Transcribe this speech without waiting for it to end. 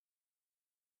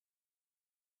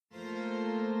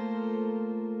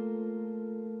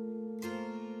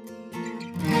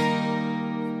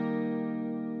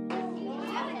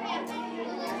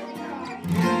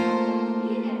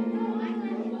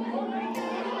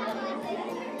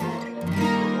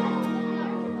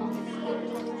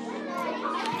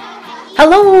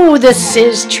Hello, this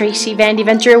is Tracy Vandy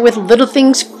Ventura with Little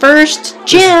Things First.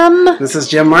 Jim! This is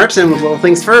Jim Martin with Little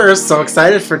Things First. So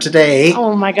excited for today.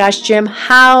 Oh my gosh, Jim,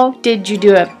 how did you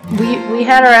do it? We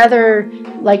had our other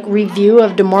review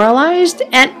of Demoralized,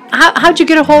 and how'd you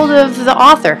get a hold of the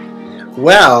author?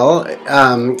 Well,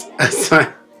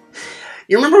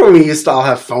 you remember when we used to all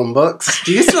have phone books?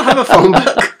 Do you still have a phone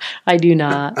book? I do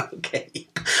not. Okay.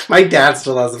 My dad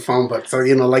still has a phone book. So,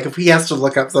 if he has to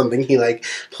look up something, he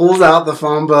pulls out the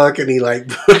phone book and he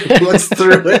looks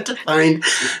through it to find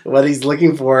what he's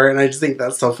looking for. And I just think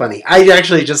that's so funny. I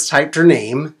actually just typed her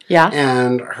name. Yeah.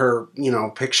 And her,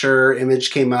 picture image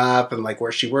came up and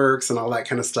where she works and all that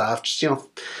kind of stuff. Just,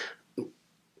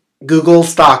 Google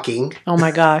stalking. Oh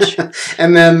my gosh.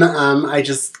 And then I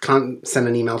just sent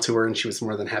an email to her and she was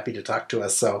more than happy to talk to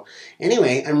us. So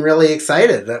anyway, I'm really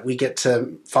excited that we get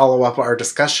to follow up our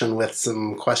discussion with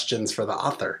some questions for the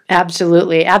author.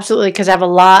 Absolutely. Because I have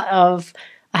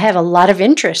a lot of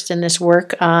interest in this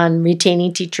work on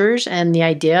retaining teachers and the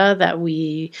idea that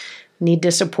we need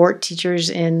to support teachers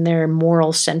in their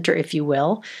moral center, if you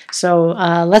will. So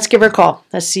let's give her a call.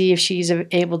 Let's see if she's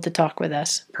able to talk with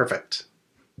us. Perfect.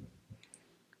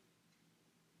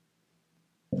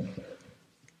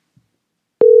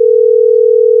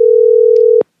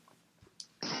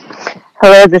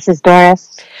 Hello, this is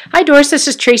Doris. Hi, Doris. This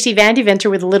is Tracy Vandy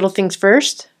Ventura with Little Things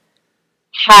First.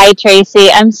 Hi, Tracy.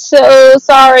 I'm so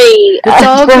sorry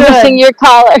for missing your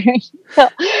caller.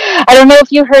 I don't know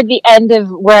if you heard the end of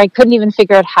where I couldn't even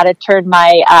figure out how to turn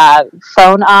my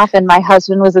phone off, and my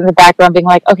husband was in the background being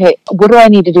like, "Okay, what do I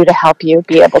need to do to help you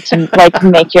be able to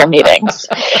make your meetings?"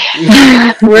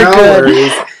 We're no good.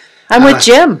 Worries. I'm with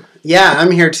Jim. Yeah,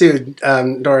 I'm here too,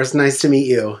 Doris. Nice to meet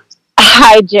you.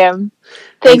 Hi, Jim.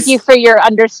 Thank you for your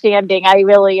understanding. I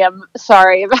really am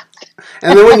sorry about that.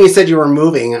 And then when you said you were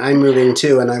moving, I'm moving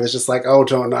too, and I was just like, oh,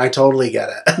 I totally get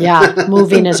it. Yeah,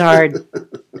 moving is hard.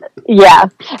 Yeah.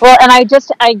 Well, and I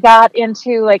got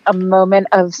into a moment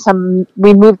of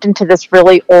we moved into this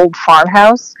really old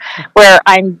farmhouse where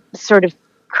I'm sort of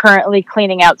currently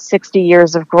cleaning out 60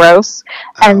 years of gross.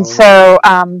 And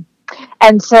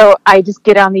so I just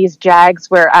get on these jags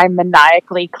where I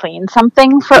maniacally clean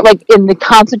something for in the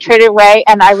concentrated way.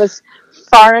 And I was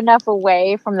far enough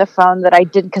away from the phone that I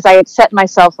didn't, because I had set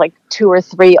myself 2 or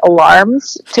 3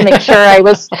 alarms to make sure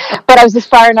but I was just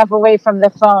far enough away from the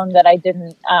phone that I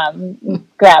didn't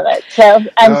grab it. So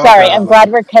I'm sorry. I'm glad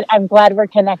we're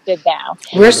connected now.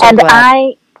 We're so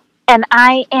glad.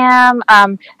 I am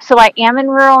in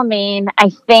rural Maine. I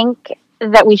think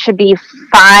that we should be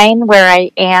fine where I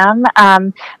am.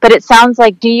 But it sounds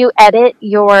like, do you edit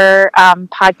your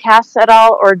podcasts at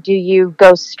all, or do you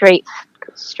go straight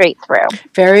through?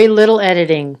 Very little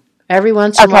editing. Every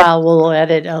once in a while we'll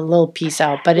edit a little piece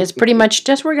out, but it's pretty much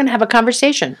just we're going to have a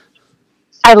conversation.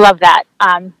 I love that.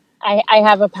 I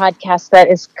have a podcast that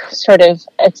is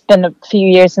it's been a few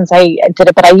years since I did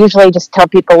it, but I usually just tell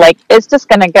people it's just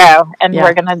going to go and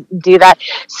we're going to do that.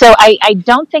 So I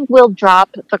don't think we'll drop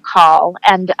the call,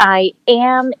 and I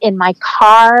am in my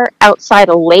car outside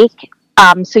a lake.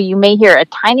 So you may hear a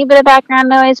tiny bit of background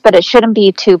noise, but it shouldn't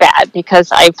be too bad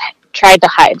because I've tried to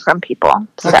hide from people.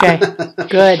 So. Okay,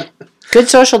 good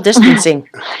social distancing.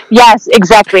 Yes,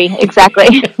 exactly.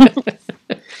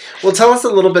 Well, tell us a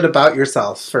little bit about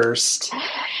yourself first.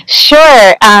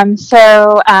 Sure.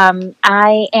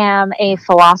 I am a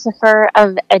philosopher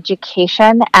of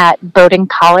education at Bowdoin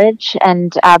College,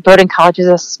 and Bowdoin College is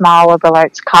a small liberal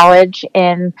arts college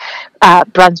in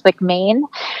Brunswick, Maine.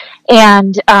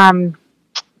 And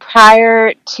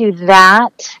prior to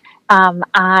that,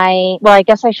 I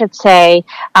guess I should say,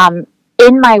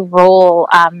 in my role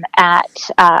at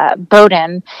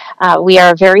Bowdoin, we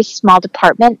are a very small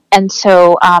department, and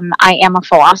so I am a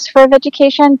philosopher of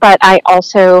education, but I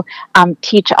also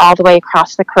teach all the way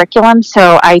across the curriculum.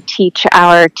 So I teach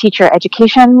our teacher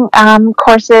education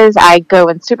courses. I go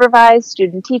and supervise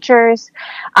student teachers.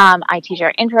 I teach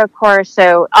our intro course.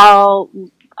 So all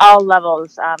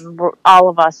levels, all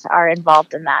of us are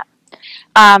involved in that.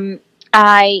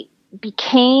 I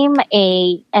became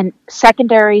a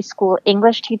secondary school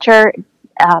English teacher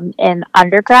in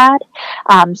undergrad.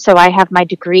 So I have my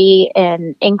degree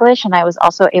in English, and I was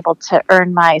also able to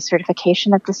earn my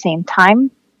certification at the same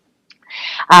time.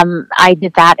 I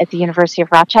did that at the University of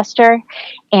Rochester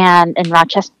and in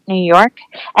Rochester, New York.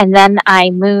 And then I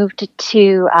moved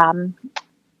to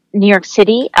New York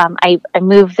City. I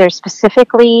moved there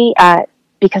specifically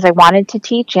because I wanted to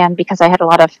teach and because I had a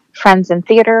lot of friends in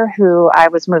theater who I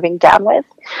was moving down with.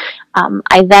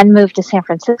 I then moved to San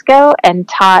Francisco and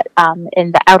taught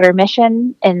in the Outer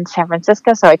Mission in San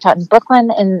Francisco. So I taught in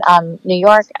Brooklyn in New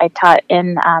York. I taught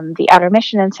in the Outer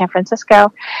Mission in San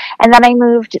Francisco. And then I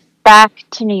moved back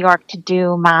to New York to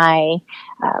do my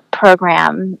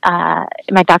program,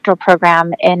 my doctoral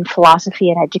program in philosophy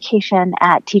and education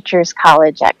at Teachers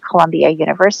College at Columbia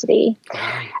University.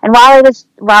 And while I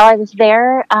was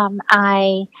there,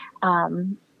 I,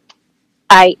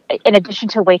 in addition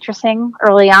to waitressing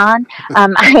early on,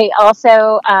 I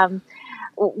also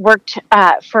worked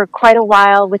for quite a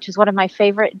while, which is one of my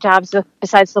favorite jobs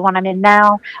besides the one I'm in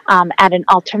now, at an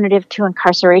alternative to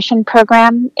incarceration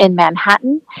program in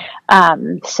Manhattan.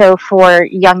 So for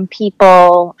young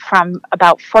people from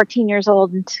about 14 years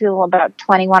old until about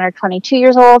 21 or 22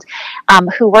 years old,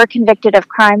 who were convicted of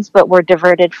crimes but were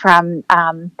diverted from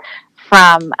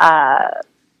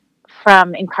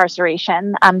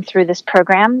incarceration through this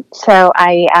program. So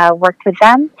I worked with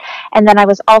them. And then I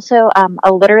was also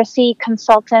a literacy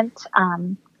consultant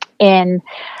in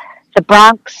the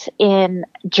Bronx, in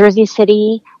Jersey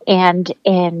City, and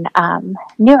in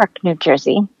Newark, New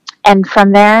Jersey. And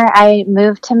from there, I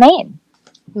moved to Maine.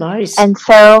 Nice. And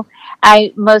so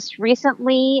I most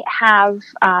recently have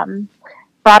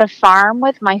bought a farm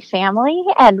with my family,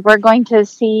 and we're going to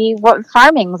see what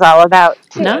farming's all about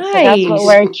too. Nice. So that's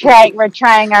what we're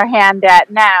trying our hand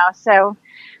at now. So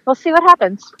we'll see what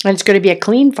happens. And it's going to be a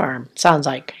clean farm, sounds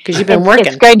like, because you've been working.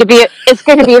 It's going to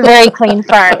be a very clean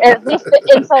farm. At least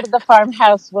the inside of the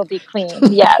farmhouse will be clean.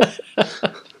 Yes.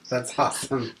 That's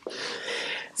awesome.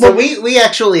 So we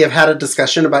actually have had a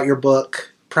discussion about your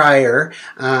book prior,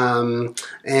 and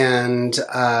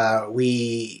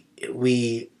we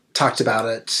talked about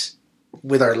it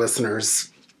with our listeners.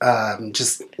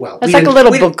 It's like a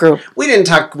little book group. We didn't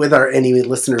talk with any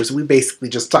listeners. We basically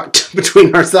just talked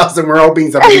between ourselves, and we're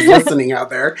hoping somebody's listening out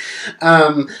there.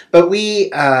 But we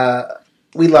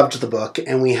loved the book,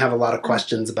 and we have a lot of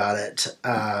questions about it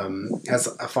as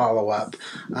a follow-up.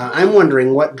 I'm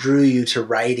wondering what drew you to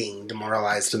writing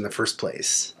Demoralized in the first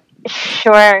place?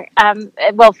 Sure.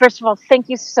 Well, first of all, thank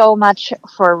you so much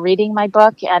for reading my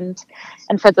book and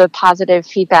for the positive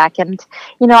feedback. And,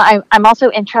 I'm also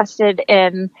interested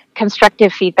in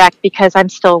constructive feedback because I'm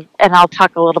still, and I'll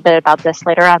talk a little bit about this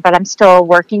later on, but I'm still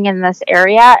working in this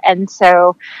area. And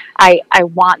so I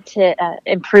want to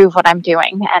improve what I'm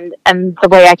doing. And the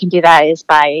way I can do that is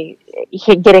by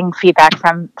getting feedback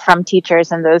from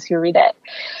teachers and those who read it.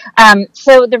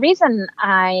 So the reason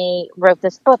I wrote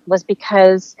this book was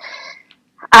because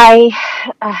I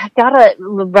got a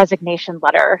resignation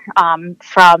letter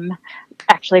from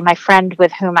actually my friend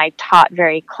with whom I taught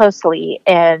very closely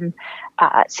in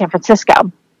San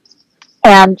Francisco.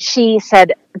 And she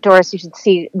said, Doris, you should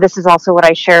see, this is also what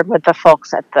I shared with the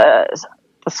folks at the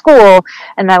school,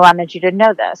 and I wanted you to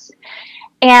know this.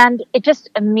 And it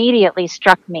just immediately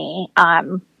struck me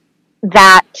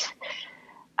that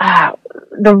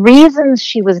the reasons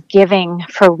she was giving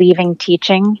for leaving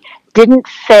teaching didn't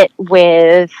fit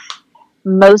with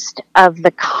most of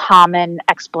the common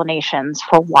explanations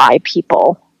for why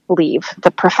people leave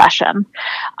the profession.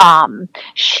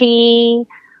 She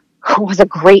was a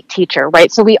great teacher,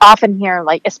 right? So we often hear,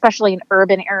 like, especially in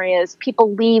urban areas,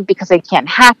 people leave because they can't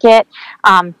hack it.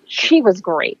 She was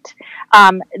great.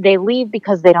 They leave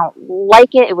because they don't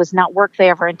like it. It was not work they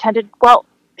ever intended. Well,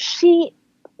 she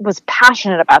was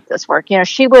passionate about this work.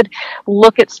 She would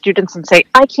look at students and say,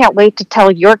 I can't wait to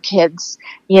tell your kids,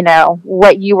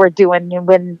 what you were doing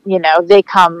when, they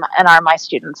come and are my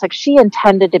students. Like, she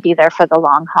intended to be there for the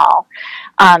long haul.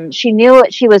 She knew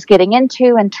what she was getting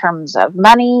into in terms of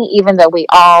money, even though we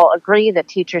all agree that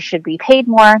teachers should be paid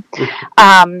more.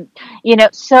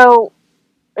 So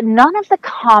none of the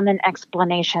common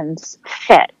explanations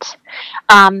fit.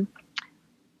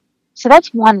 So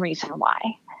that's one reason why.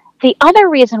 The other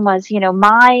reason was,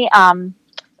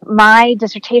 my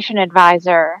dissertation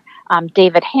advisor,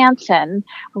 David Hansen,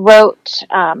 wrote,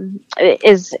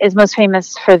 is most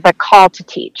famous for The Call to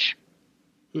Teach.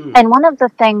 And one of the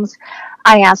things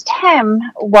I asked him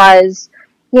was,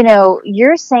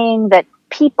 you're saying that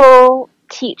people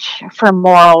teach for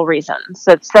moral reasons.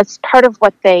 That's part of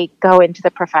what they go into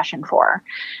the profession for.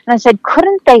 And I said,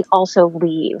 couldn't they also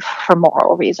leave for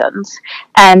moral reasons?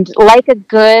 And like a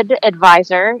good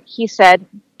advisor, he said,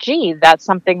 gee, that's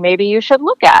something maybe you should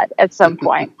look at some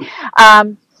point.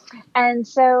 And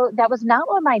so that was not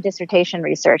what my dissertation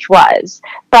research was,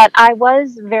 but I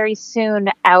was very soon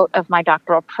out of my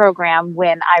doctoral program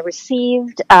when I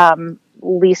received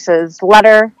Lisa's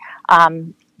letter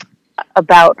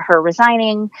about her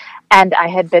resigning. And I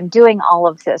had been doing all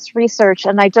of this research,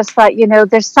 and I just thought,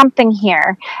 there's something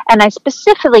here. And I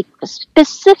specifically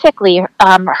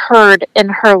heard in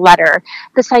her letter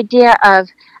this idea of,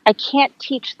 I can't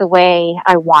teach the way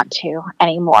I want to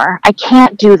anymore. I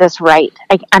can't do this right.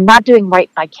 I'm not doing right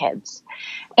by kids.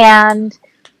 And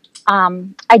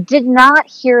I did not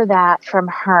hear that from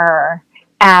her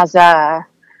as a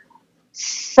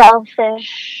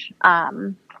selfish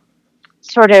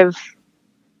sort of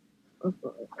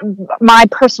my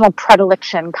personal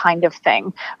predilection kind of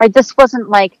thing, right? This wasn't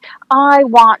like, I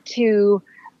want to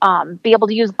be able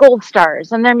to use gold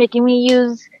stars and they're making me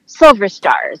use silver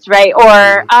stars, right?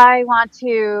 Or I want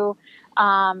to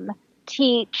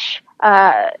teach,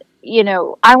 I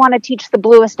want to teach the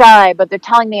bluest eye, but they're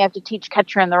telling me I have to teach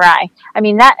Catcher in the Rye. I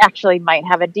mean, that actually might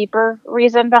have a deeper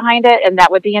reason behind it, and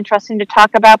that would be interesting to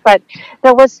talk about. But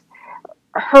there was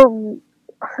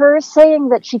her saying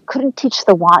that she couldn't teach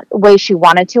the way she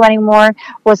wanted to anymore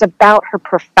was about her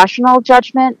professional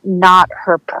judgment, not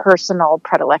her personal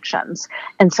predilections.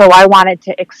 And so I wanted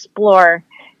to explore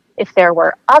if there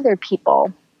were other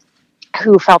people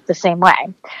who felt the same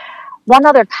way. One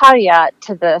other caveat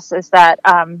to this is that,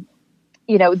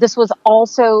 this was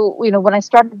also, when I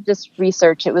started this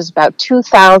research, it was about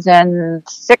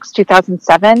 2006,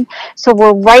 2007. So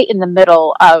we're right in the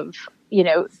middle of,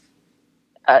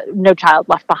 No Child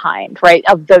Left Behind, right?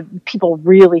 Of the people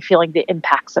really feeling the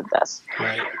impacts of this.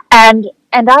 Right. And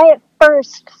I at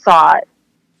first thought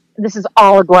this is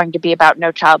all going to be about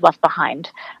No Child Left Behind.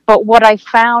 But what I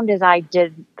found as I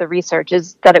did the research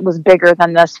is that it was bigger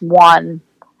than this one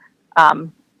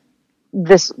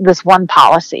this one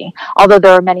policy. Although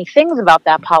there are many things about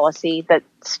that policy that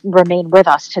remain with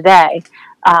us today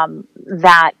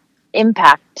that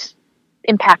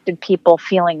impacted people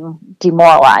feeling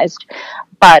demoralized,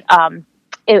 but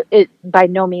it by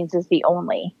no means is the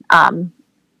only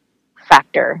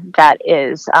factor that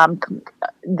is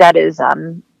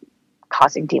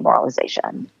causing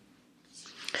demoralization.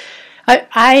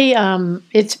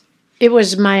 It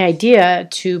was my idea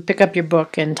to pick up your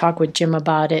book and talk with Jim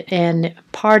about it, and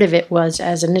part of it was,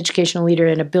 as an educational leader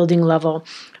in a building level,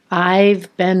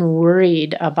 I've been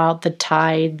worried about the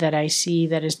tide that I see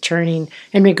that is turning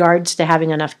in regards to having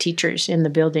enough teachers in the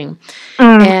building.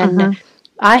 And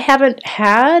I haven't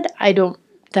had,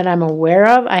 that I'm aware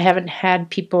of, I haven't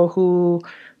had people who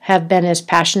have been as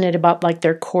passionate about like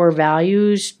their core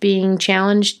values being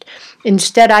challenged.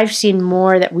 Instead, I've seen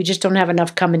more that we just don't have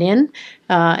enough coming in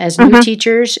as new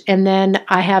teachers. And then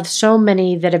I have so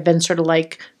many that have been sort of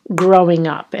like growing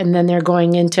up, and then they're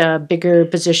going into bigger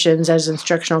positions as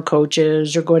instructional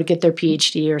coaches or going to get their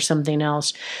PhD or something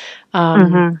else.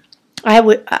 When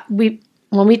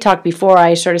we talked before,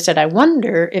 I sort of said, I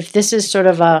wonder if this is sort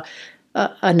of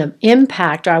an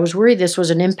impact, or I was worried this was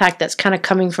an impact that's kind of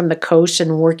coming from the coast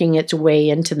and working its way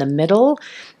into the middle.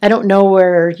 I don't know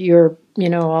where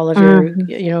all of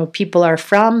your people are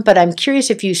from, but I'm curious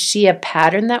if you see a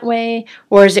pattern that way,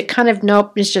 or is it kind of,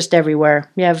 nope, it's just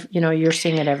everywhere. You're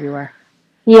seeing it everywhere.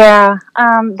 Yeah,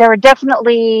 there are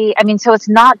definitely, so it's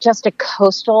not just a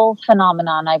coastal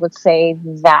phenomenon, I would say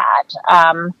that.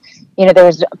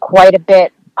 There's quite a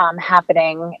bit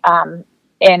happening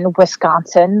in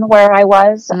Wisconsin, where I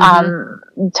was,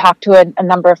 talked to a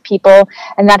number of people,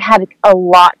 and that had a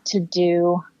lot to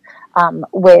do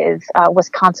with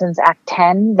Wisconsin's Act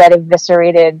 10 that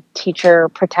eviscerated teacher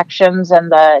protections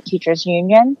and the teachers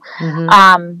union.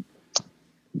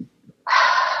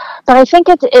 But I think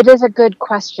it is a good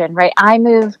question, right? I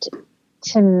moved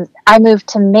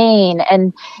to Maine,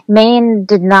 and Maine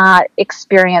did not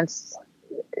experience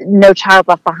No Child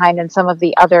Left Behind and some of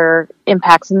the other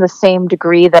impacts in the same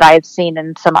degree that I had seen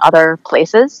in some other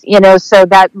places, so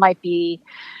that might be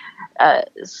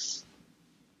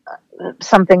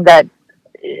something that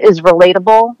is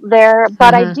relatable there.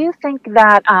 But I do think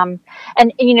that,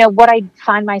 what I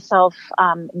find myself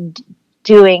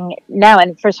doing now,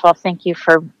 and first of all, thank you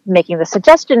for making the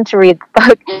suggestion to read the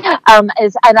book, and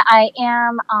I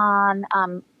am on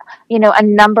a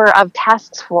number of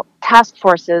task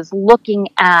forces looking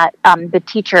at the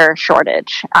teacher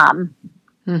shortage.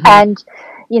 And,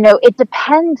 it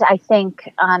depends, I think,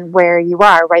 on where you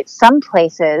are, right? Some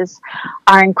places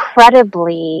are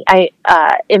incredibly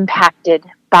impacted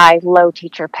by low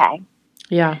teacher pay.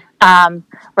 Yeah.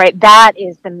 Right. That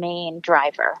is the main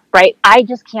driver, right? I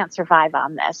just can't survive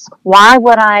on this. Why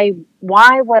would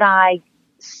I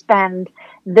spend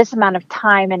this amount of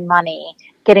time and money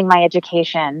getting my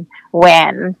education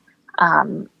when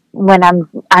I'm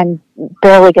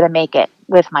barely going to make it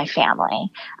with my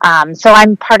family? So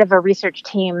I'm part of a research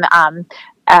team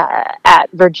at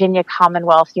Virginia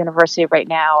Commonwealth University right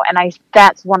now, and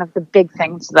that's one of the big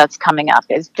things that's coming up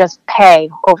is just pay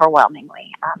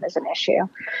overwhelmingly is an issue.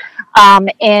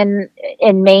 In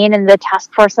Maine, in the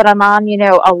task force that I'm on,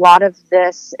 a lot of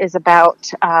this is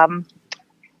about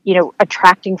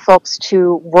attracting folks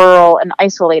to rural and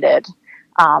isolated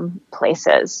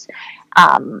places.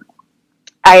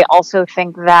 I also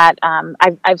think that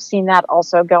I've seen that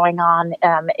also going on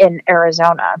in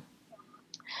Arizona.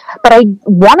 But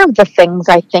one of the things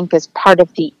I think is part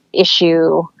of the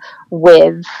issue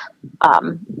with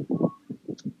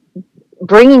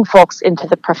bringing folks into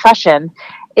the profession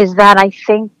is that I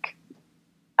think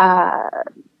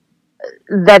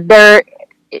that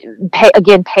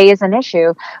pay is an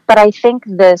issue, but I think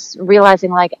this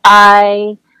realizing like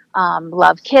I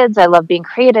love kids, I love being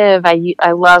creative,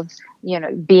 I love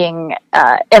being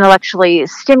intellectually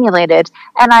stimulated,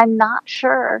 and I'm not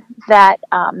sure that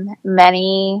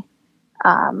many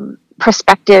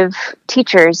prospective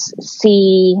teachers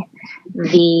see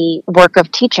the work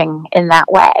of teaching in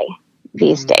that way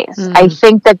these days. Mm-hmm. I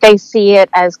think that they see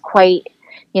it as quite,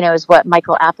 is what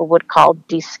Michael Apple would call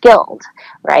de-skilled,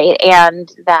 right?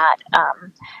 And that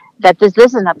this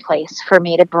isn't a place for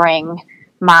me to bring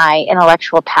my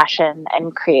intellectual passion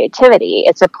and creativity.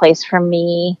 It's a place for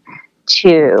me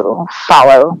to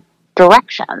follow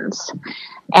directions.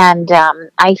 And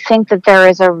I think that there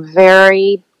is a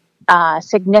very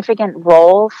significant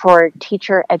role for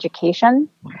teacher education,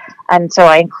 and so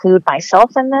I include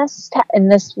myself in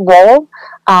this role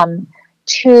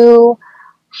to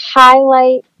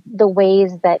highlight the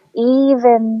ways that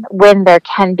even when there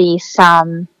can be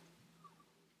some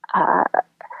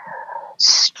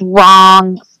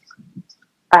strong,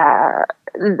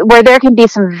 where there can be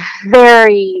some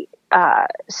very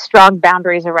strong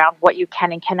boundaries around what you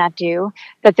can and cannot do,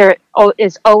 that there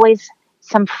is always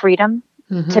some freedom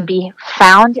to be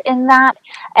found in that,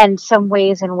 and some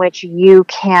ways in which you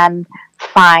can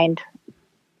find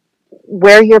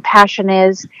where your passion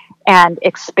is and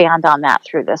expand on that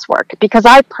through this work. Because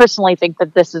I personally think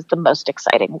that this is the most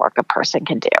exciting work a person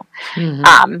can do.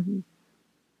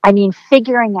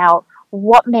 Figuring out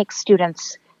what makes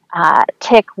students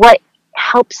tick, what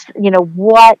helps,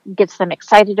 what gets them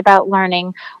excited about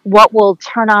learning, what will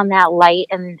turn on that light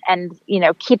and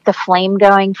keep the flame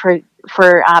going for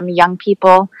young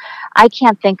people. I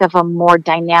can't think of a more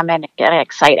dynamic and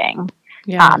exciting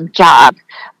job,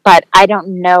 but I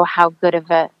don't know how good of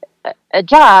a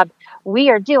job we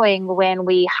are doing when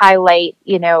we highlight,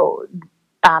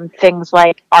 things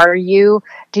like,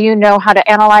 do you know how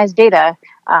to analyze data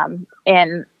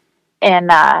in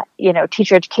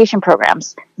teacher education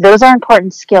programs? Those are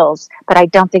important skills, but I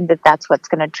don't think that that's what's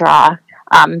going to draw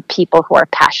people who are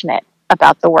passionate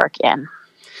about the work in.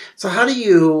 So how do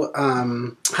you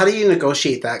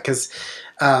negotiate that? Because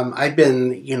I've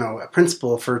been, a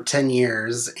principal for 10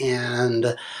 years,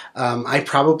 and I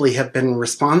probably have been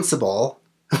responsible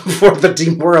for the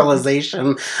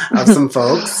demoralization of some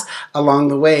folks along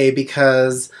the way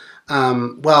because,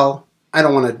 I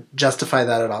don't want to justify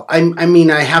that at all. I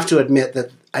have to admit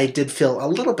that I did feel a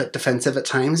little bit defensive at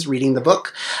times reading the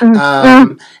book.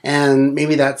 And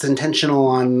maybe that's intentional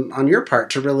on your part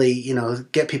to really,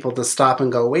 get people to stop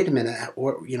and go, wait a minute,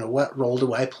 what role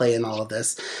do I play in all of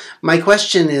this? My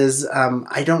question is,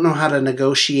 I don't know how to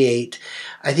negotiate.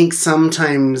 I think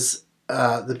sometimes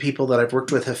the people that I've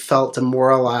worked with have felt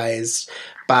demoralized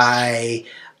by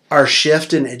our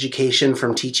shift in education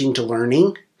from teaching to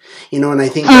learning. And I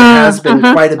think there has been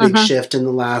quite a big shift in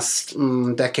the last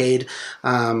decade,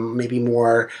 maybe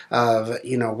more of,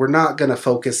 we're not going to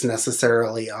focus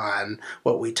necessarily on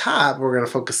what we taught. We're going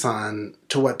to focus on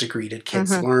to what degree did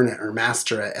kids learn it or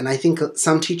master it. And I think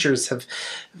some teachers have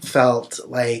felt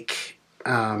like,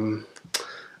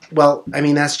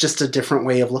 that's just a different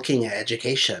way of looking at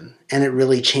education. And it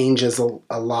really changes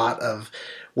a lot of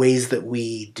ways that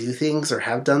we do things or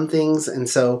have done things. And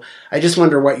so I just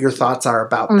wonder what your thoughts are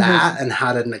about that and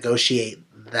how to negotiate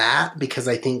that, because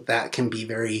I think that can be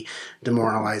very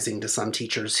demoralizing to some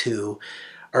teachers who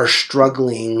are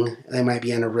struggling. They might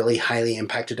be in a really highly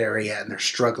impacted area and they're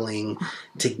struggling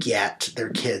to get their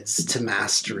kids to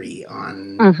mastery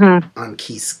on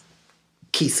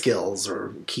key skills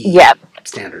or key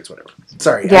standards, whatever.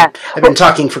 Sorry, I've been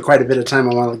talking for quite a bit of time.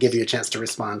 I want to give you a chance to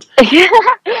respond.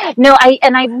 No,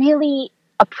 I really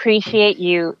appreciate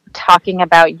you talking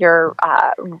about your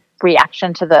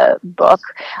reaction to the book.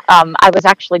 I was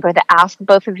actually going to ask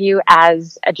both of you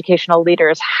as educational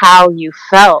leaders how you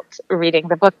felt reading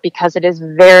the book, because it is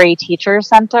very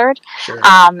teacher-centered. Sure.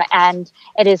 And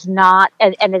it is not,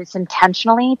 and it's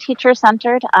intentionally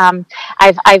teacher-centered.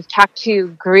 I've talked to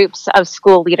groups of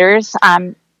school leaders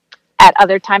at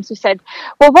other times who said,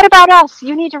 well, what about us?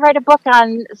 You need to write a book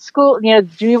on school,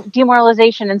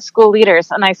 demoralization in school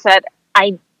leaders. And I said,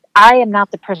 I am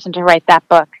not the person to write that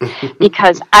book,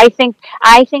 because I think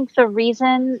the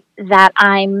reason that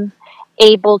I'm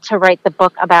able to write the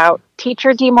book about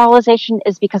teacher demoralization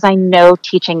is because I know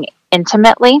teaching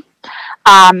intimately.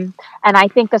 And I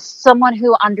think as someone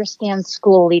who understands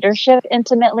school leadership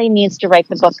intimately needs to write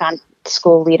the book on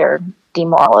school leader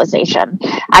demoralization.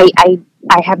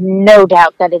 I have no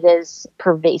doubt that it is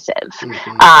pervasive.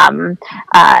 Mm-hmm.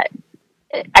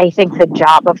 I think the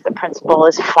job of the principal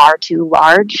is far too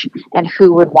large, and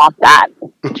who would want that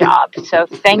job? So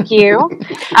thank you.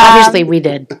 Obviously we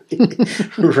did.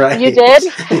 Right. You did.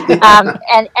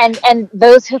 And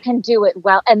those who can do it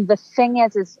well. And the thing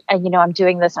is, I'm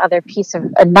doing this another piece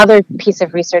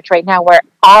of research right now, where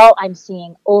all I'm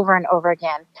seeing over and over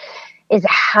again is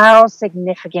how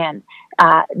significant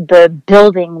the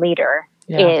building leader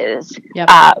is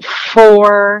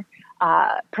for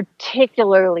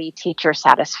particularly teacher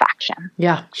satisfaction.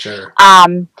 Yeah, sure.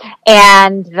 And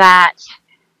that,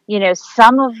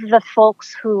 some of the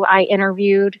folks who I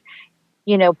interviewed,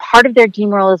 part of their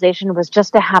demoralization was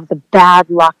just to have the bad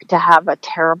luck to have a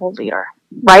terrible leader,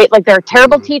 right? Like there are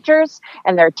terrible teachers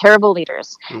and there are terrible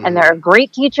leaders, and there are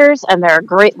great teachers and there are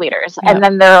great leaders, and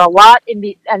then there are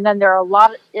a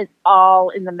lot all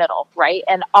in the middle, right?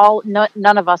 And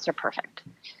none of us are perfect.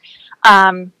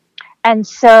 And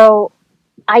so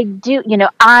I do,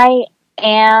 I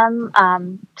am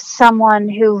someone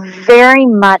who very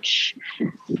much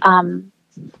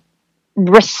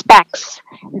respects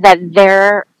that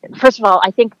first of all,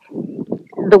 I think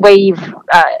the way you've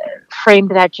framed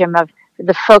that, Jim, of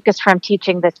the focus from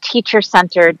teaching the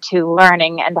teacher-centered to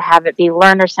learning, and to have it be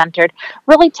learner-centered,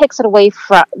 really takes it away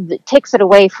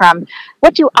from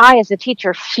what do I as a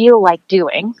teacher feel like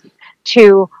doing,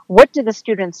 to what do the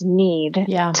students need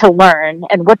to learn,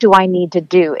 and what do I need to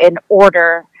do in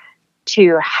order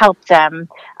to help them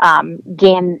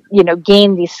gain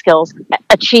these skills,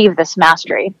 achieve this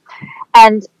mastery.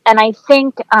 And I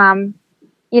think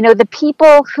the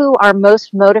people who are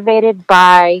most motivated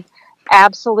by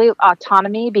absolute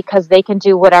autonomy because they can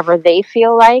do whatever they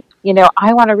feel like,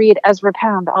 I want to read Ezra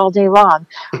Pound all day long,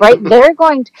 right? They're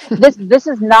going to, this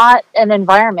is not an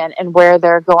environment in where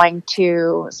they're going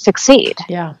to succeed.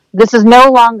 Yeah. This is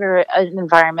no longer an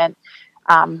environment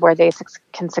where they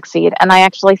can succeed. And I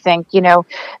actually think,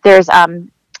 there's,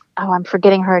 I'm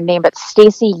forgetting her name, but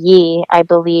Stacy Yee, I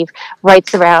believe,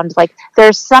 writes around, like,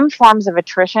 there's some forms of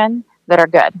attrition that are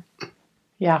good.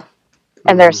 Yeah.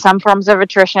 And there's some forms of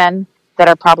attrition that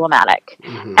are problematic.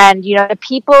 Mm-hmm. And, the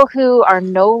people who are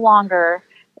no longer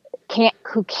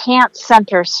can't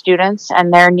center students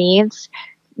and their needs,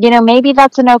 maybe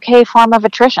that's an okay form of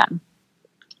attrition.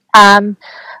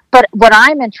 But what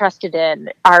I'm interested in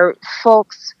are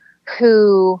folks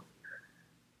who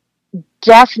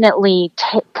definitely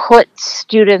put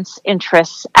students'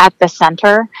 interests at the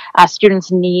center,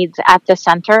 students' needs at the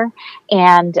center,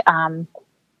 and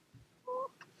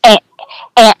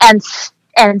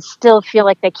still feel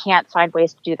like they can't find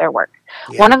ways to do their work.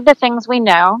 Yeah. One of the things we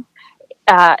know,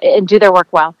 and do their work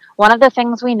well, one of the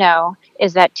things we know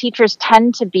is that teachers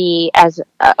tend to be as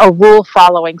a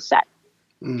rule-following set.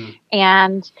 Mm.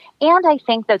 And I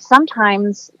think that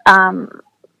sometimes,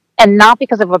 and not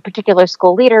because of a particular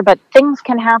school leader, but things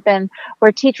can happen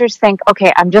where teachers think,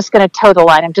 okay, I'm just going to toe the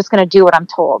line. I'm just going to do what I'm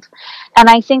told. And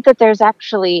I think that there's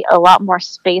actually a lot more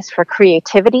space for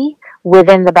creativity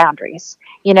within the boundaries,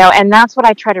 and that's what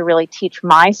I try to really teach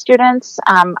my students,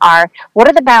 are what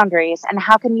are the boundaries and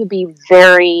how can you be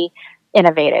very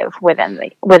innovative within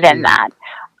that.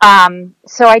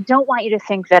 So I don't want you to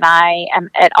think that I am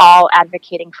at all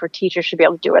advocating for teachers should be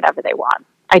able to do whatever they want.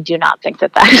 I do not think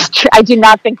that is true. I do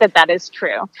not think that is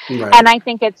true. Right. And I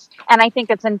think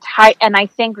it's entire. And I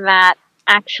think that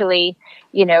actually,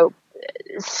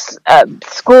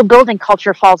 school building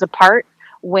culture falls apart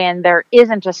when there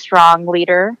isn't a strong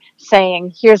leader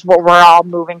saying, here's what we're all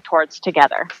moving towards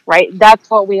together, right?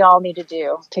 That's what we all need to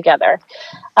do together.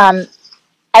 I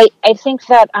think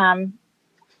that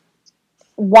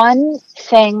one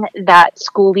thing that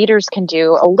school leaders can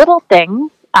do, a little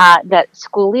thing that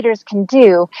school leaders can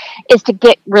do, is to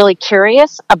get really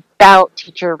curious about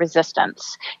teacher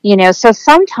resistance. So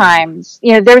sometimes,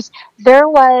 there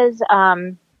was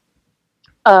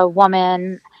a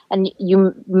woman, and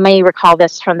you may recall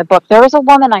this from the book, there was a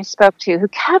woman I spoke to who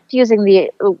kept using the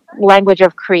language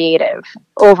of creative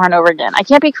over and over again. I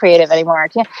can't be creative anymore. I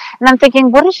can't. And I'm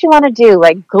thinking, what does she want to do?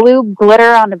 Like glue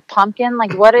glitter on a pumpkin?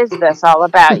 Like, what is this all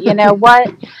about? You know what?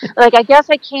 Like, I guess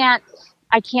I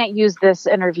can't use this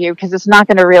interview because it's not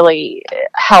going to really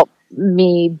help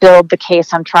me build the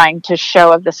case I'm trying to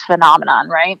show of this phenomenon,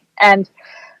 right?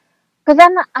 But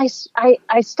then I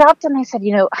stopped and I said,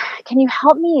 can you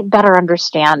help me better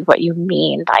understand what you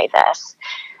mean by this?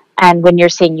 And when you're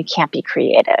saying you can't be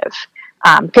creative,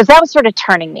 because that was sort of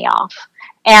turning me off.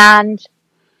 And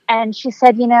she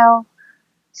said,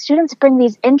 students bring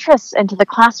these interests into the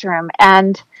classroom,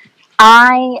 and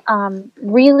I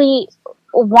really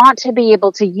want to be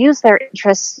able to use their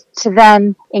interests to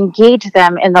then engage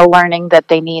them in the learning that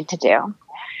they need to do.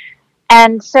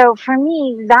 And so for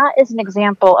me, that is an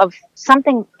example of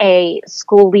something a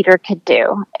school leader could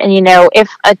do. And, if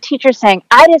a teacher's saying,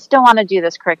 I just don't want to do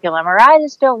this curriculum, or I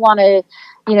just don't want to,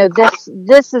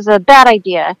 this is a bad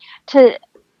idea, to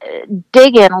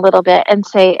dig in a little bit and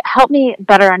say, help me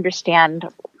better understand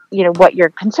what your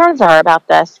concerns are about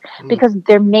this, because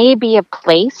there may be a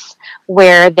place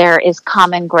where there is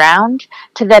common ground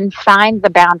to then find the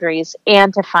boundaries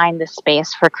and to find the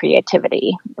space for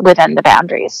creativity within the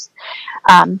boundaries.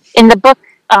 In the book,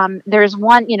 there's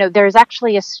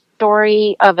actually a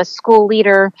story of a school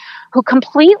leader who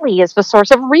completely is the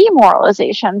source of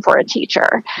remoralization for a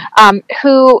teacher,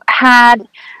 who had,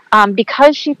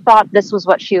 because she thought this was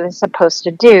what she was supposed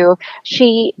to do,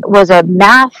 she was a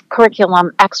math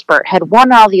curriculum expert, had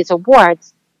won all these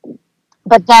awards,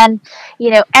 but then,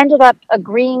 ended up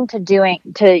agreeing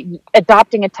to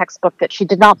adopting a textbook that she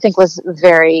did not think was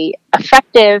very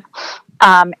effective,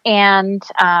 and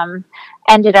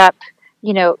ended up,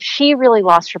 she really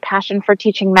lost her passion for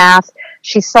teaching math.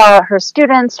 She saw her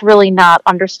students really not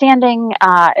understanding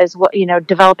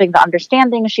developing the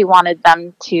understanding she wanted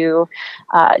them to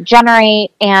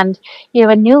generate. And,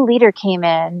 a new leader came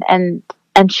in and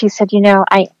she said, she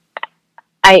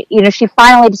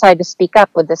finally decided to speak up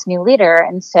with this new leader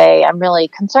and say, I'm really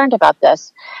concerned about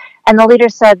this. And the leader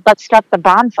said, let's start the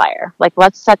bonfire. Like,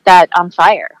 let's set that on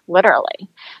fire, literally.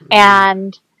 Mm-hmm.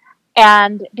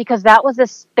 And because that was a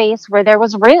space where there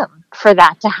was room for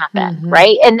that to happen, mm-hmm.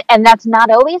 right? And that's not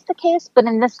always the case, but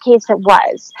in this case it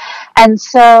was. And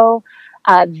so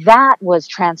that was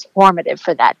transformative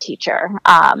for that teacher,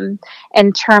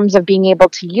 in terms of being able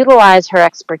to utilize her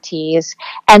expertise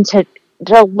and to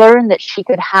learn that she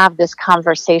could have this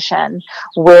conversation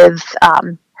with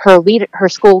her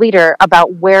school leader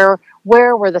about where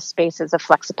were the spaces of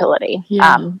flexibility,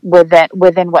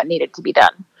 within what needed to be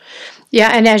done.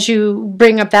 Yeah, and as you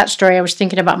bring up that story, I was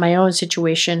thinking about my own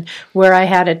situation where I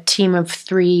had a team of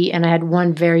 3 and I had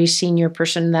one very senior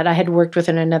person that I had worked with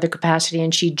in another capacity,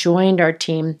 and she joined our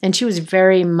team, and she was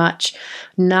very much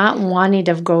not wanting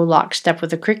to go lockstep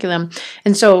with the curriculum.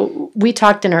 And so we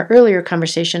talked in our earlier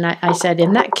conversation, I said,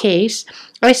 in that case,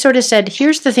 I sort of said,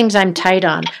 here's the things I'm tight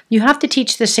on. You have to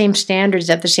teach the same standards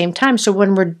at the same time. So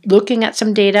when we're looking at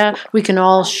some data, we can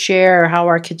all share how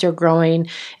our kids are growing,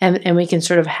 and we can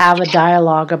sort of have a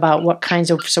dialogue about what kinds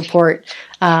of support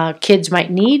kids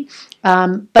might need.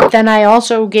 But then I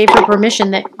also gave her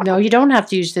permission that, no, you don't have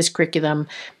to use this curriculum,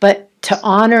 but to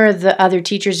honor the other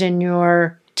teachers in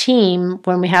your team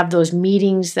when we have those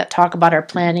meetings that talk about our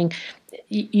planning,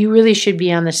 you really should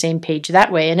be on the same page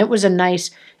that way. And it was a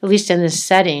nice, at least in this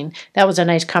setting, that was a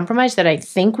nice compromise that I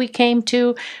think we came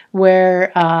to,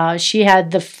 where she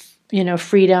had the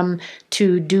freedom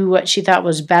to do what she thought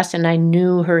was best. And I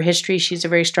knew her history. She's a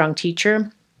very strong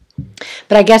teacher.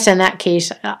 But I guess in that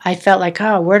case, I felt like,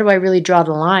 where do I really draw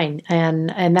the line?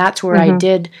 And that's where mm-hmm. I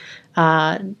did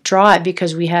draw it,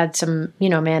 because we had some,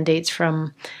 mandates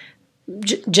from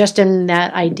just in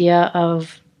that idea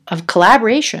of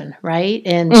collaboration, right?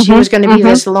 And mm-hmm, she was going to be mm-hmm.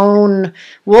 this lone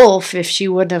wolf if she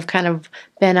wouldn't have kind of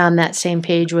been on that same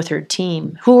page with her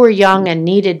team, who were young and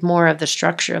needed more of the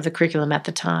structure of the curriculum at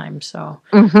the time. So,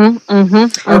 mm-hmm,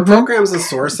 mm-hmm, are programs a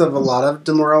source of a lot of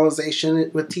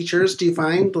demoralization with teachers? Do you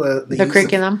find the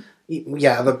curriculum?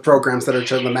 The programs that are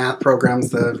the math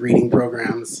programs, the reading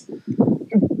programs.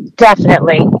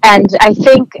 Definitely, and I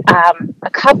think a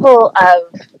couple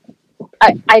of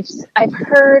I've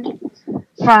heard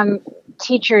from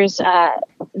teachers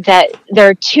that there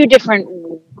are 2 different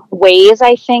ways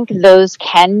I think those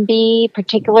can be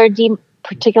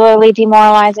particularly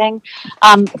demoralizing.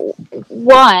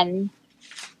 One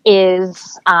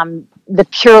is the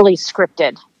purely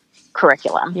scripted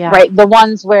curriculum, right? The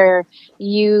ones where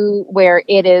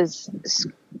it is,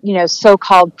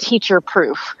 so-called teacher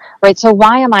proof, right? So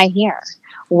why am I here?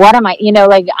 what am I,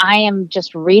 like I am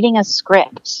just reading a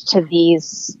script to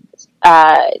these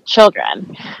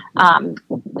children.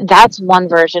 That's one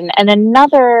version. And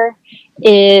another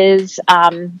is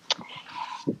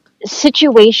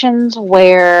situations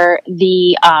where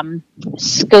the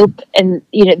scope and,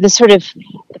 the sort of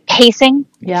pacing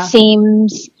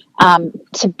seems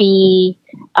to be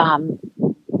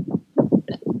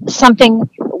something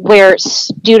where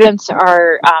students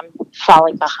are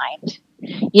falling behind,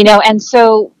 and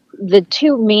so the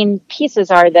two main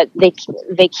pieces are that they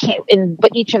can't, in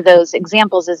each of those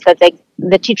examples is that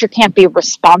the teacher can't be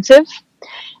responsive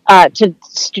to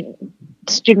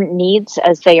student needs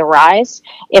as they arise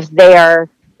if they are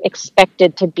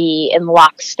expected to be in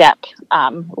lockstep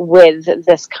with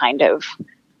this kind of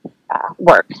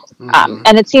work. Mm-hmm.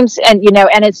 And it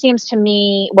seems to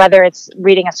me, whether it's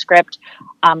reading a script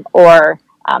or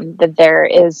that there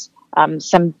is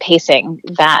some pacing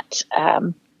that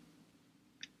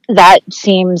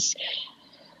seems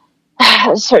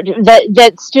sort of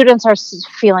that students are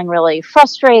feeling really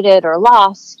frustrated or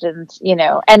lost, and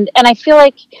I feel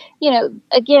like,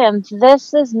 again,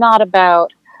 this is not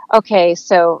about, okay,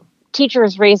 so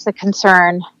teachers raise the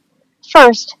concern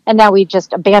first and now we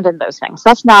just abandon those things.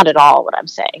 That's not at all what I'm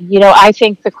saying. I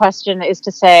think the question is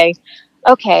to say,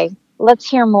 okay, let's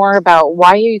hear more about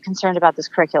why are you concerned about this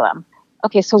curriculum?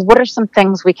 Okay, so what are some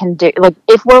things we can do? Like,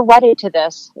 if we're wedded to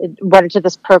this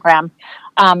program,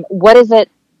 what is it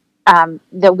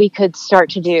that we could start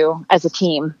to do as a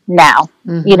team now?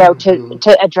 Mm-hmm.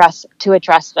 To address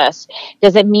this.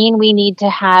 Does it mean we need to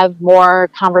have more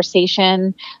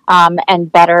conversation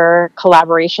and better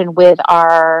collaboration with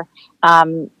our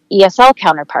ESL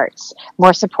counterparts,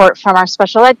 more support from our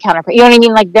special ed counterparts? You know what I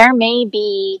mean? Like, there may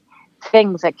be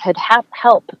things that could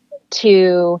help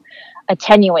to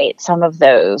attenuate some of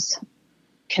those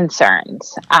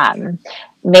concerns.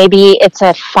 Maybe it's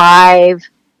a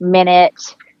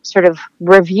 5-minute sort of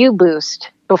review boost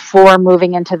before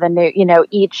moving into the new,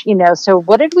 so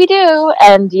what did we do?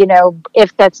 And,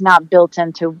 if that's not built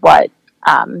into what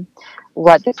the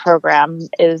program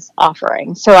is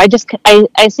offering. So I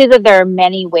see that there are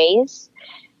many ways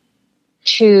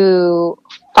to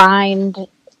find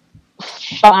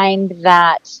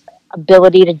that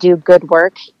ability to do good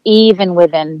work, even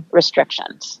within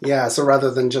restrictions. Yeah, so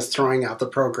rather than just throwing out the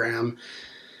program,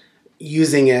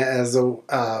 using it as a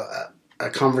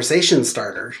conversation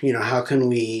starter. How can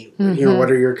we, Mm-hmm.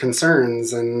 What are your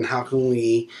concerns, and how can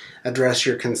we address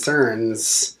your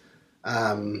concerns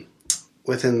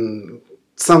within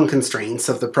some constraints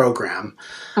of the program?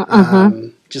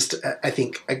 I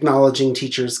think acknowledging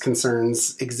teachers'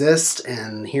 concerns exist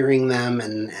and hearing them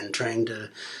and trying to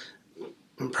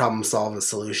problem solve a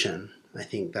solution. I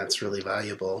think that's really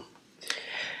valuable.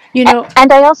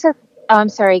 And I also, I'm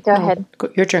sorry, go ahead.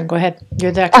 Your turn, go ahead.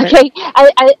 You're the expert. Okay.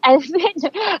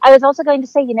 I was also going to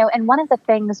say, and one of the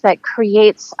things that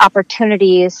creates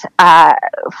opportunities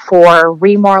for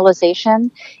remoralization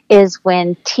is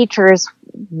when teachers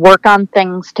work on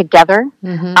things together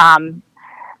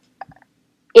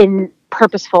in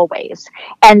purposeful ways.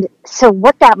 And so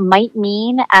what that might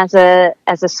mean as a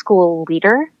school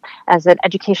leader, as an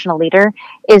educational leader,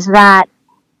 is that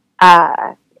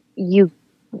you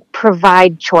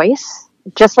provide choice,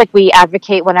 just like we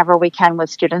advocate whenever we can with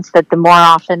students, that the more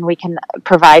often we can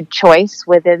provide choice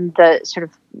within the sort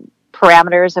of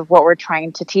parameters of what we're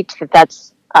trying to teach,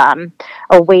 that's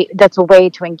a way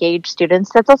to engage students.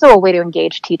 That's also a way to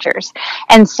engage teachers.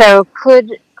 And so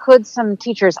could some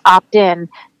teachers opt in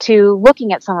to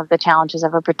looking at some of the challenges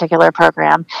of a particular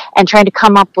program and trying to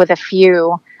come up with a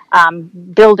few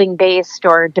building-based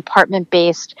or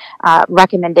department-based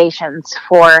recommendations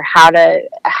for how to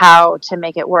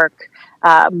make it work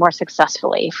more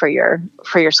successfully for your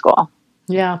school?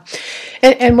 Yeah,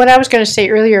 and what I was going to say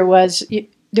earlier was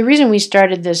the reason we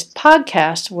started this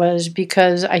podcast was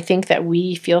because I think that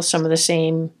we feel some of the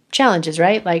same challenges,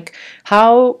 right? Like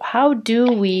how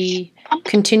do we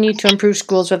continue to improve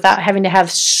schools without having to have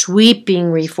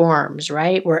sweeping reforms,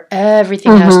 right? Where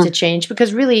everything has to change,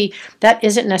 because really that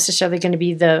isn't necessarily going to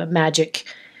be the magic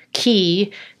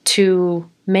key to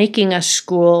making a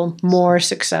school more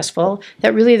successful.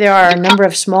 That really there are a number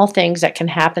of small things that can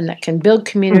happen that can build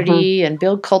community and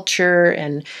build culture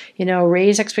and,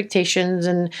 raise expectations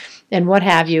and what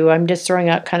have you. I'm just throwing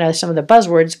out kind of some of the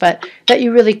buzzwords, but that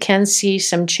you really can see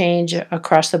some change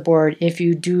across the board if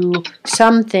you do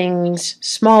some things,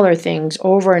 smaller things,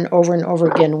 over and over and over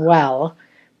again well.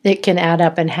 It can add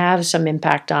up and have some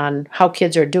impact on how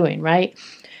kids are doing, right?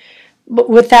 But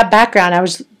with that background,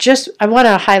 I want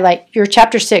to highlight your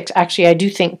chapter 6. Actually, I do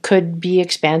think could be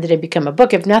expanded and become a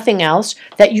book. If nothing else,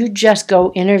 that you just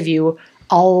go interview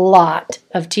a lot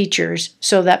of teachers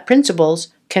so that principals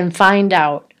can find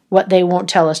out what they won't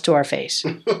tell us to our face.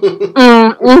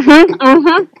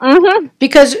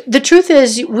 Because the truth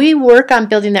is, we work on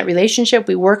building that relationship.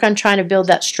 We work on trying to build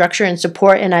that structure and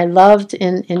support. And I loved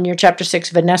in your chapter 6,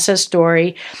 Vanessa's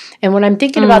story. And when I'm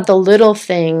thinking about the little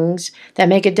things that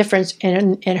make a difference,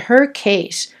 in her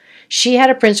case, she had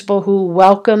a principal who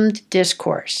welcomed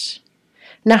discourse.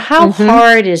 Now, how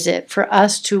hard is it for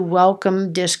us to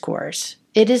welcome discourse?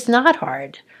 It is not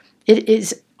hard. It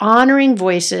is honoring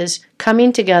voices,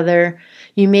 coming together.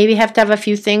 You maybe have to have a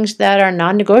few things that are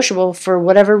non-negotiable for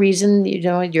whatever reason,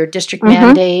 your district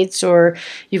mandates, or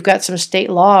you've got some state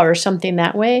law or something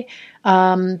that way.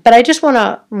 But I just want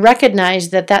to recognize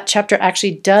that chapter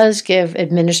actually does give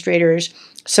administrators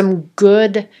some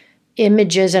good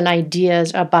images and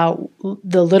ideas about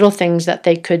the little things that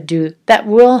they could do that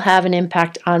will have an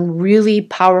impact on really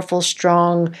powerful,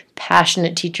 strong,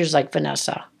 passionate teachers like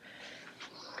Vanessa.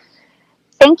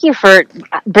 Thank you for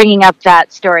bringing up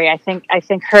that story. I think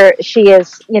she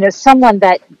is, someone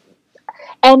that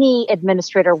any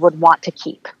administrator would want to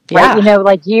keep, right?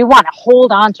 Yeah. You want to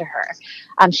hold on to her.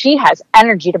 She has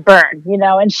energy to burn,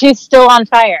 and she's still on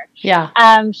fire. Yeah.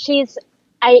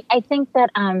 I think that,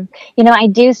 I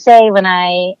do say when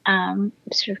I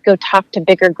sort of go talk to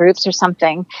bigger groups or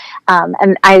something,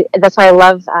 and that's why I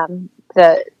love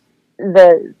the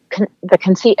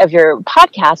conceit of your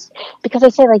podcast, because I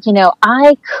say,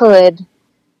 I could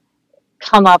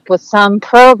come up with some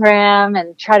program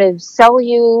and try to sell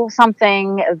you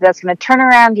something that's going to turn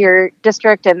around your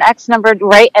district and X number,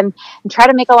 right? And try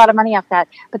to make a lot of money off that.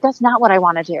 But that's not what I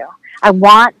want to do. I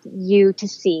want you to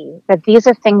see that these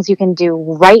are things you can do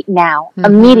right now,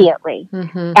 immediately,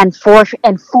 and for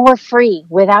free,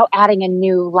 without adding a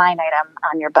new line item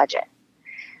on your budget.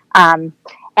 And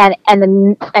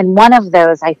one of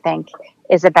those, I think,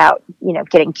 is about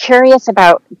getting curious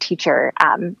about teacher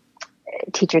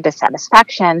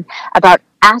dissatisfaction, about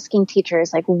asking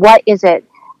teachers what is it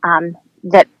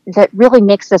that really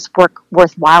makes this work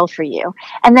worthwhile for you,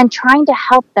 and then trying to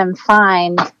help them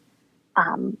find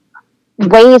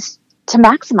ways to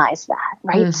maximize that,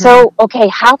 right? So, okay,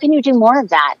 how can you do more of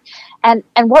that? And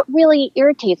what really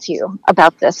irritates you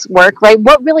about this work, right?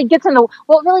 What really gets in the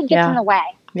way?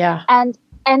 Yeah. And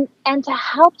to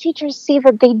help teachers see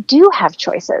that they do have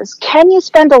choices. Can you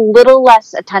spend a little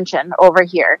less attention over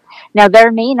here? Now,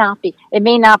 it may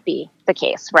not be the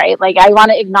case, right? I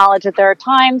want to acknowledge that there are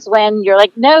times when you're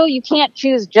like, no, you can't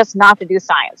choose just not to do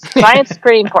science. Science is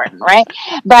pretty important, right?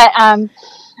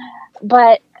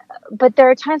 But there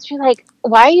are times where you're like,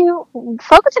 why are you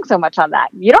focusing so much on that?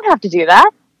 You don't have to do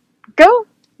that. Go.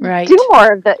 Right. Do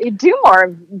more of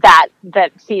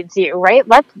that feeds you, right?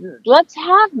 Let's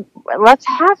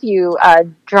have you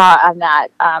draw on that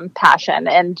passion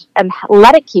and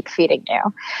let it keep feeding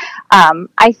you.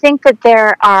 I think that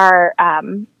there are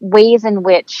ways in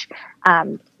which,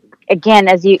 again,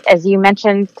 as you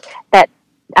mentioned, that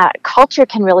culture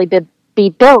can really be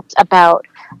built about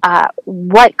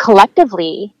what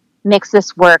collectively makes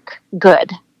this work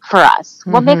good for us.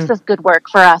 What makes this good work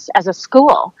for us as a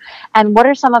school? And what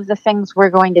are some of the things we're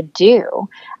going to do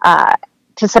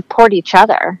to support each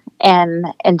other in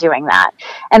doing that?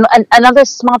 And another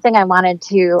small thing I wanted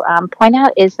to point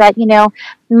out is that,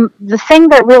 the thing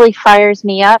that really fires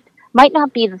me up might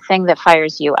not be the thing that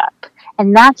fires you up.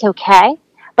 And that's okay.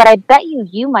 But I bet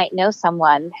you might know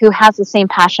someone who has the same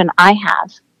passion I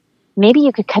have. Maybe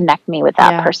you could connect me with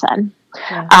that person.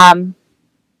 Yeah.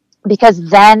 Because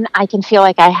then I can feel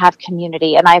like I have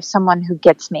community and I have someone who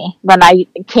gets me when I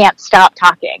can't stop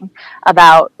talking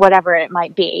about whatever it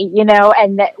might be, and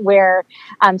that where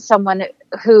someone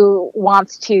who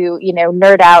wants to,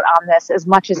 nerd out on this as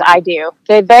much as I do,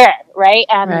 they're there, right?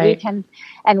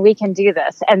 And we can do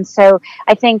this. And so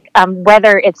I think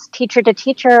whether it's teacher to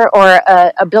teacher or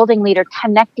a building leader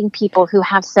connecting people who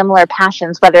have similar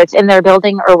passions, whether it's in their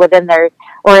building or within their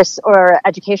or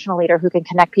educational leader who can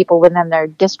connect people within their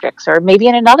districts or maybe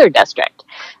in another district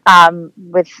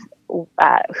with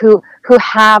who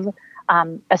have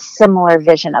a similar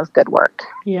vision of good work.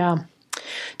 Yeah.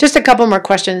 Just a couple more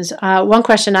questions. One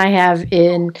question I have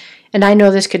and I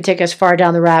know this could take us far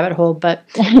down the rabbit hole, but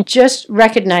just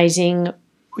recognizing,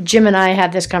 Jim and I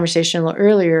had this conversation a little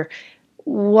earlier,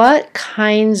 what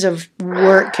kinds of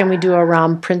work can we do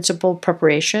around principal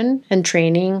preparation and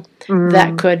training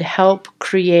that could help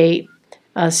create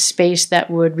a space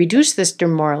that would reduce this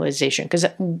demoralization? Because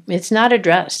it's not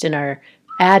addressed in our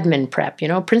admin prep.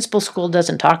 Principal school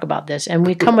doesn't talk about this. And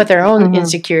we come with our own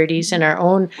insecurities and our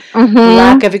own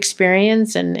lack of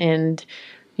experience and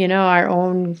our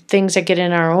own things that get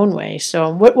in our own way. So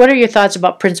what are your thoughts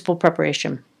about principal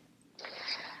preparation?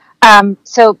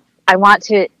 So I want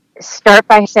to start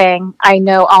by saying I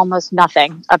know almost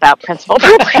nothing about principal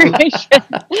preparation.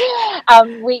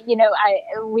 We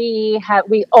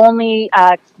only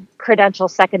credential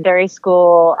secondary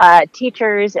school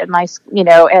teachers at my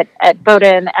at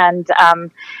Bowdoin,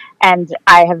 and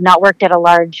I have not worked at a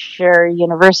larger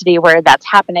university where that's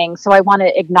happening. So I want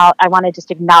to just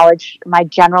acknowledge my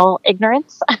general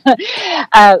ignorance.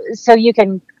 So you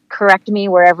can correct me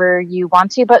wherever you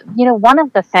want to. But one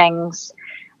of the things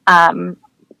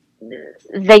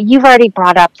that you've already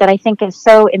brought up that I think is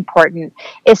so important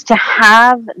is to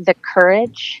have the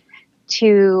courage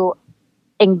to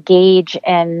engage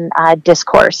in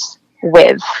discourse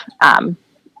with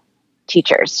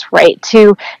teachers, right?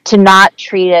 To not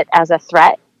treat it as a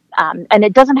threat. And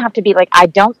it doesn't have to be like, I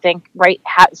don't think, right,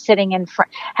 sitting in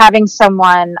front, having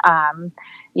someone,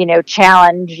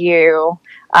 challenge you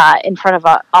in front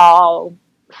of all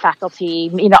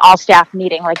faculty, all staff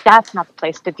meeting, like that's not the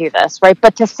place to do this, right?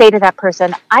 But to say to that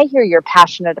person, I hear you're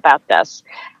passionate about this.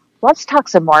 Let's talk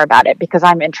some more about it because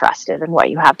I'm interested in what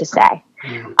you have to say.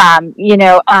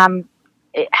 Mm.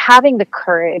 Having the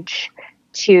courage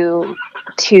to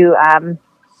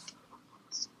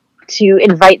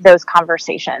invite those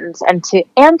conversations and to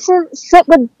sit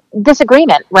with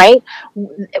disagreement, right?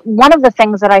 One of the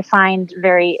things that I find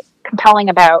very compelling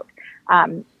about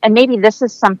and maybe this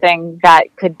is something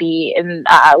that could be in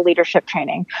leadership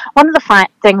training. One of the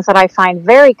things that I find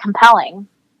very compelling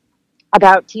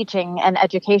about teaching and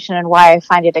education and why I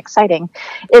find it exciting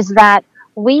is that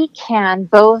we can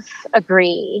both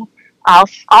agree,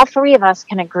 all three of us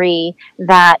can agree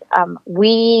that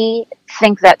we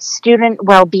think that student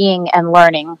well-being and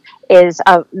learning is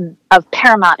of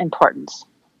paramount importance.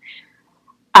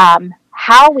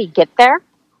 How we get there,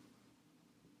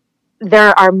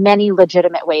 there are many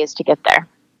legitimate ways to get there.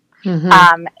 Mm-hmm.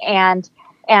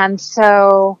 And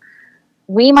so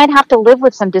we might have to live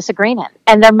with some disagreement.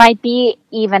 And there might be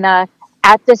even at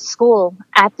this school,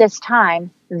 at this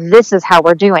time, this is how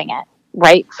we're doing it,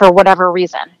 right? For whatever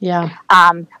reason. Yeah.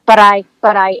 But I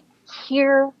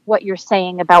hear what you're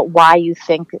saying about why you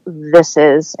think this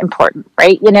is important,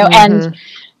 right? Mm-hmm.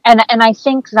 and I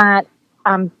think that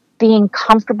being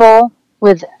comfortable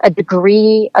with a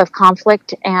degree of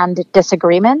conflict and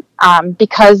disagreement,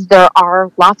 because there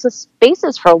are lots of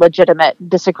spaces for legitimate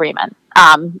disagreement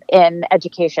in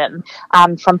education,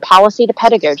 from policy to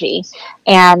pedagogy,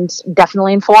 and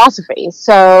definitely in philosophy.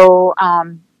 So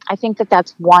I think that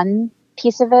that's one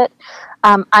piece of it.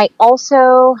 I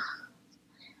also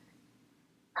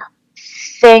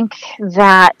think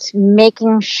that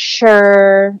making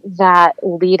sure that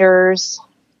leaders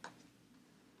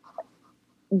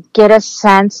get a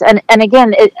sense, and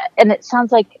again, it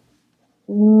sounds like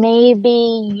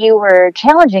maybe you were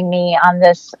challenging me on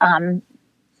this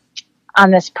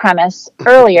premise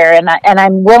earlier, and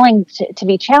I'm willing to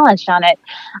be challenged on it.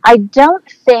 I don't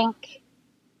think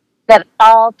that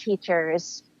all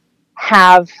teachers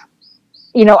are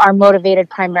motivated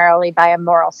primarily by a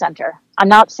moral center. I'm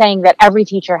not saying that every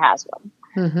teacher has one,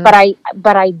 mm-hmm.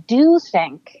 but I do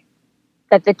think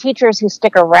that the teachers who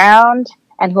stick around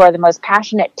and who are the most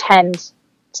passionate tend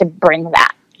to bring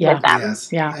that with them.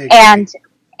 Yes, yeah.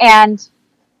 And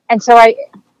so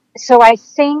I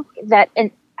think that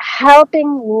in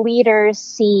helping leaders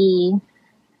see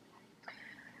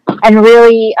and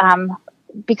really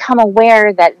become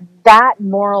aware that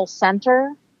moral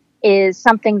center is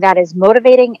something that is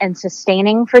motivating and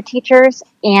sustaining for teachers,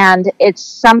 and it's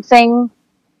something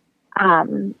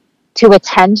to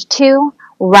attend to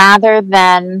rather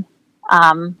than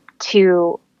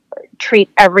to treat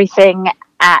everything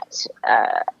at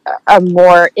a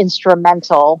more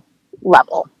instrumental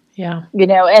level. Yeah.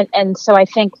 And so I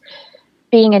think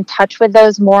being in touch with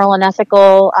those moral and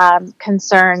ethical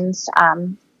concerns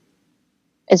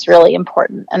is really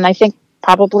important. And I think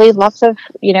probably lots of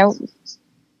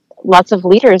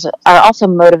leaders are also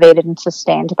motivated and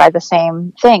sustained by the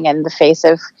same thing in the face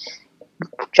of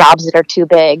jobs that are too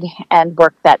big and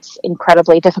work that's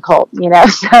incredibly difficult, so,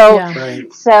 yeah.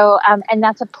 Right. So, and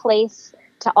that's a place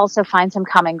to also find some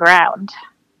common ground.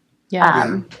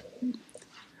 Yeah.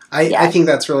 I think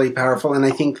that's really powerful. And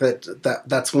I think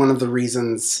that's one of the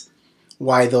reasons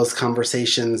why those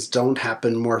conversations don't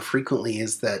happen more frequently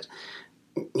is that,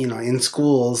 in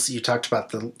schools, you talked about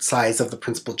the size of the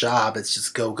principal job. It's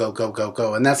just go, go, go, go,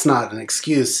 go. And that's not an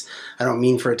excuse. I don't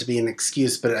mean for it to be an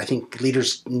excuse, but I think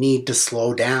leaders need to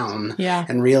slow down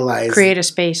and realize. Create a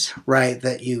space. Right.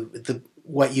 That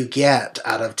what you get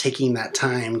out of taking that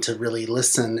time to really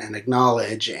listen and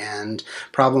acknowledge and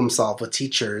problem solve with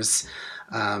teachers,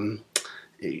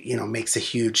 makes a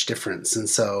huge difference. And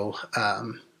so,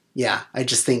 I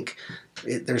just think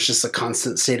there's just a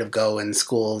constant state of go in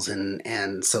schools,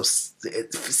 and so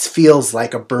it feels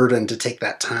like a burden to take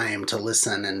that time to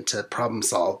listen and to problem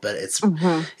solve, but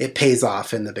it pays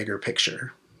off in the bigger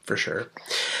picture for sure.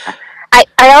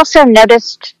 I also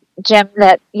noticed, Jim,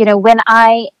 that when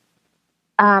I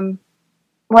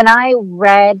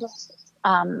read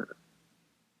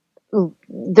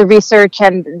the research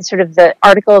and sort of the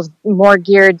articles more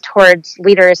geared towards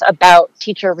leaders about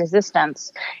teacher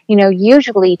resistance,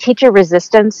 usually teacher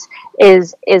resistance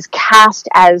is cast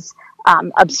as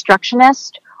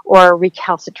obstructionist or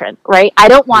recalcitrant, right? I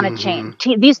don't want to change.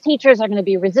 These teachers are going to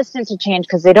be resistant to change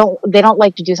because they don't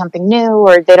like to do something new,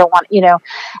 or they don't want,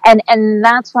 and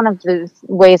that's one of the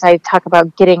ways I talk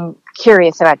about getting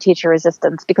curious about teacher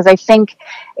resistance, because I think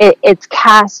it's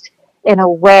cast in a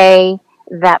way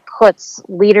that puts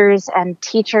leaders and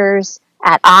teachers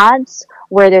at odds,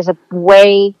 where there's a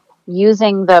way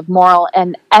using the moral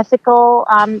and ethical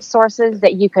sources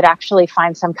that you could actually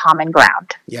find some common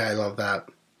ground. Yeah, I love that.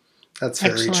 That's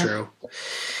very true.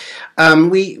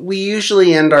 We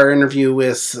usually end our interview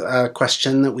with a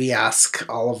question that we ask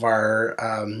all of our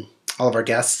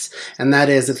guests, and that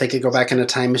is, if they could go back in a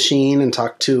time machine and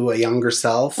talk to a younger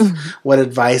self, what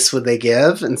advice would they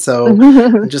give? And so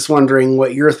I'm just wondering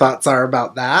what your thoughts are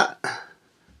about that.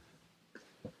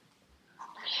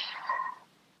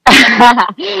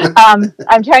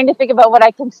 I'm trying to think about what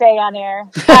I can say on air.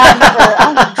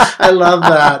 I love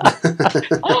that.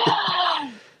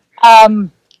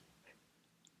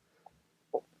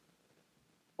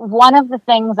 One of the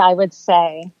things I would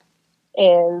say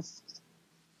is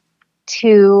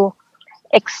to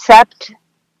accept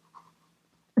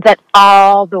that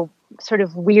all the sort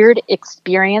of weird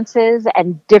experiences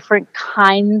and different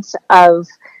kinds of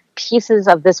pieces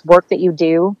of this work that you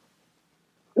do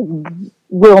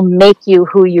will make you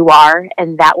who you are,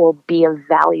 and that will be of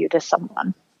value to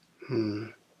someone.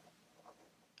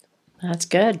 That's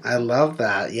good. I love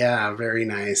that. Yeah, very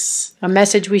nice. A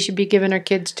message we should be giving our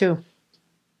kids too.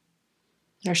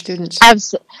 Our students.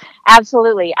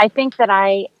 Absolutely. I think that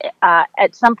I,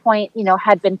 at some point,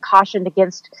 had been cautioned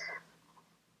against,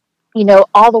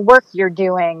 all the work you're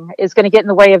doing is going to get in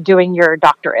the way of doing your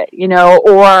doctorate,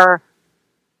 or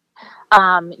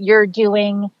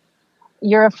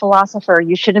you're a philosopher.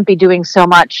 You shouldn't be doing so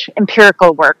much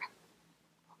empirical work.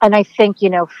 And I think,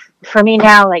 for me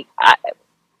now, like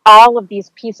all of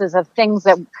these pieces of things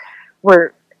that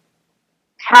were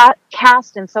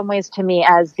cast in some ways to me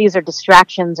as these are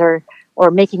distractions or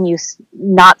making you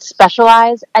not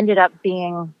specialize, ended up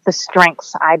being the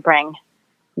strengths I bring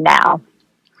now.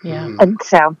 Yeah. And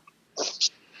so.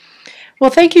 Well,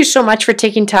 thank you so much for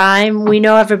taking time. We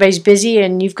know everybody's busy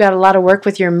and you've got a lot of work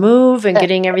with your move and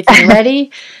getting everything ready.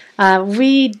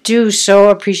 We do so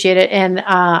appreciate it. And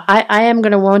I am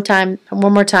going to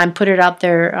one more time put it out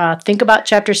there. Think about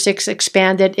Chapter 6,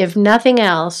 expand it. If nothing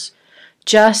else,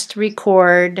 just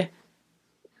record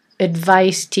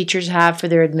advice teachers have for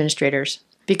their administrators,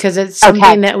 because it's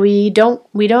something that we don't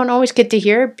always get to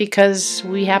hear, because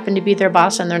we happen to be their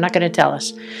boss and they're not going to tell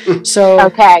us. So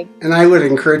and I would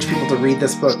encourage people to read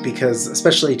this book, because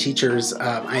especially teachers,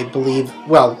 I believe,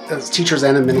 well, as teachers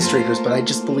and administrators, but I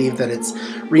just believe that it's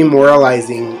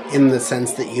remoralizing in the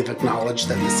sense that you've acknowledged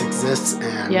that this exists,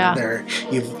 and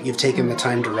you've taken the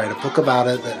time to write a book about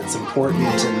it, that it's important.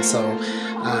 And so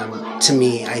to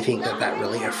me, I think that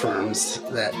really affirms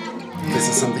that this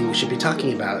is something we should be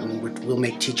talking about, and will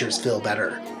make teachers feel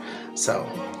better. So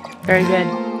very good.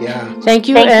 Yeah. Thank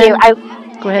you. Thank you.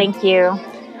 Go ahead. Thank you.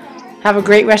 Have a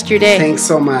great rest of your day. Thanks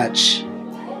so much.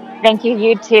 Thank you.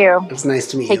 You too. It's nice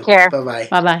to meet you. Take care. Bye-bye.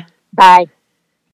 Bye-bye. Bye.